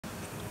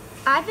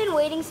I've been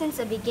waiting since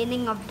the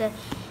beginning of the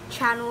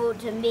channel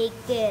to make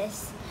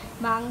this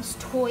Mang's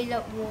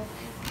toilet roll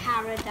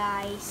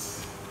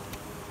paradise.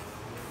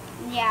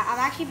 Yeah, I've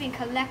actually been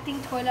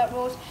collecting toilet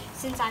rolls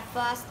since I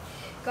first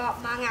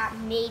got Mang at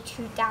May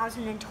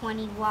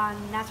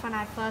 2021. That's when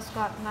I first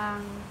got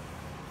Mang.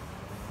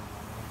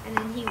 And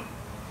then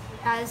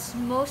as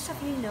most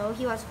of you know,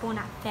 he was born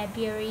at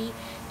February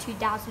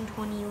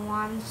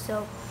 2021.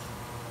 So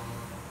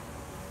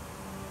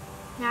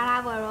now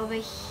that we're over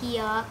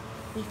here,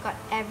 we've got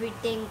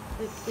everything.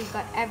 We've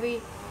got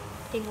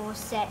everything all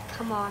set.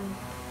 Come on.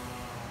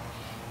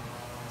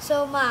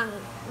 So Mang,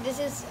 this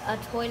is a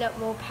toilet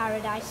roll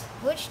paradise.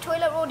 Which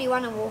toilet roll do you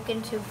want to walk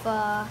into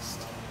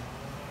first?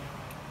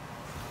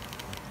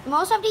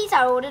 Most of these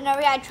are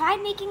ordinary. I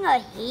tried making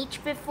a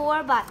H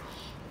before, but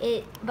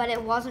it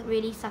wasn't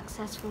really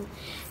successful.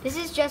 This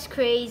is just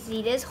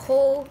crazy. This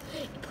whole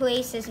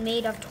place is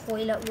made of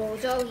toilet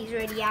rolls. Oh, he's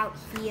already out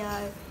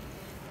here.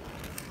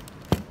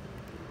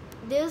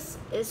 This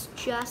is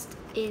just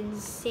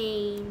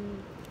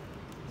insane.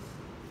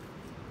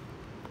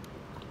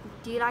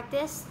 Do you like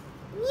this?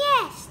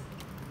 Yes!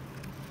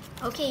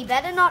 Okay, you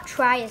better not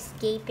try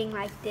escaping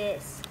like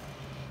this.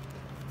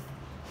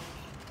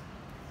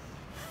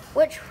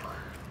 Which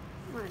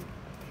one?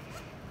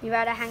 You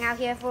rather hang out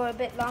here for a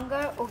bit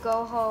longer or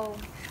go home?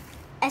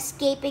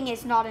 Escaping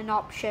is not an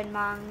option,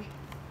 Mang.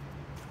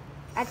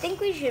 I think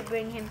we should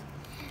bring him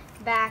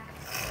back.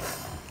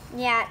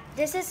 Yeah,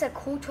 this is a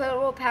cool toilet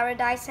roll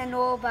paradise and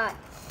all, but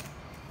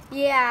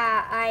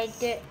yeah,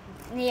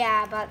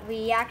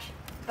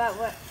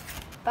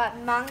 but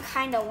Mang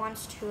kind of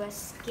wants to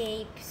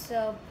escape,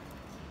 so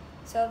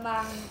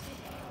Mang,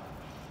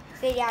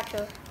 say yeah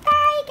too.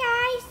 Bye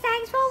guys,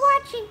 thanks for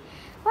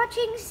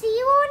watching. See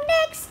you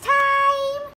next time.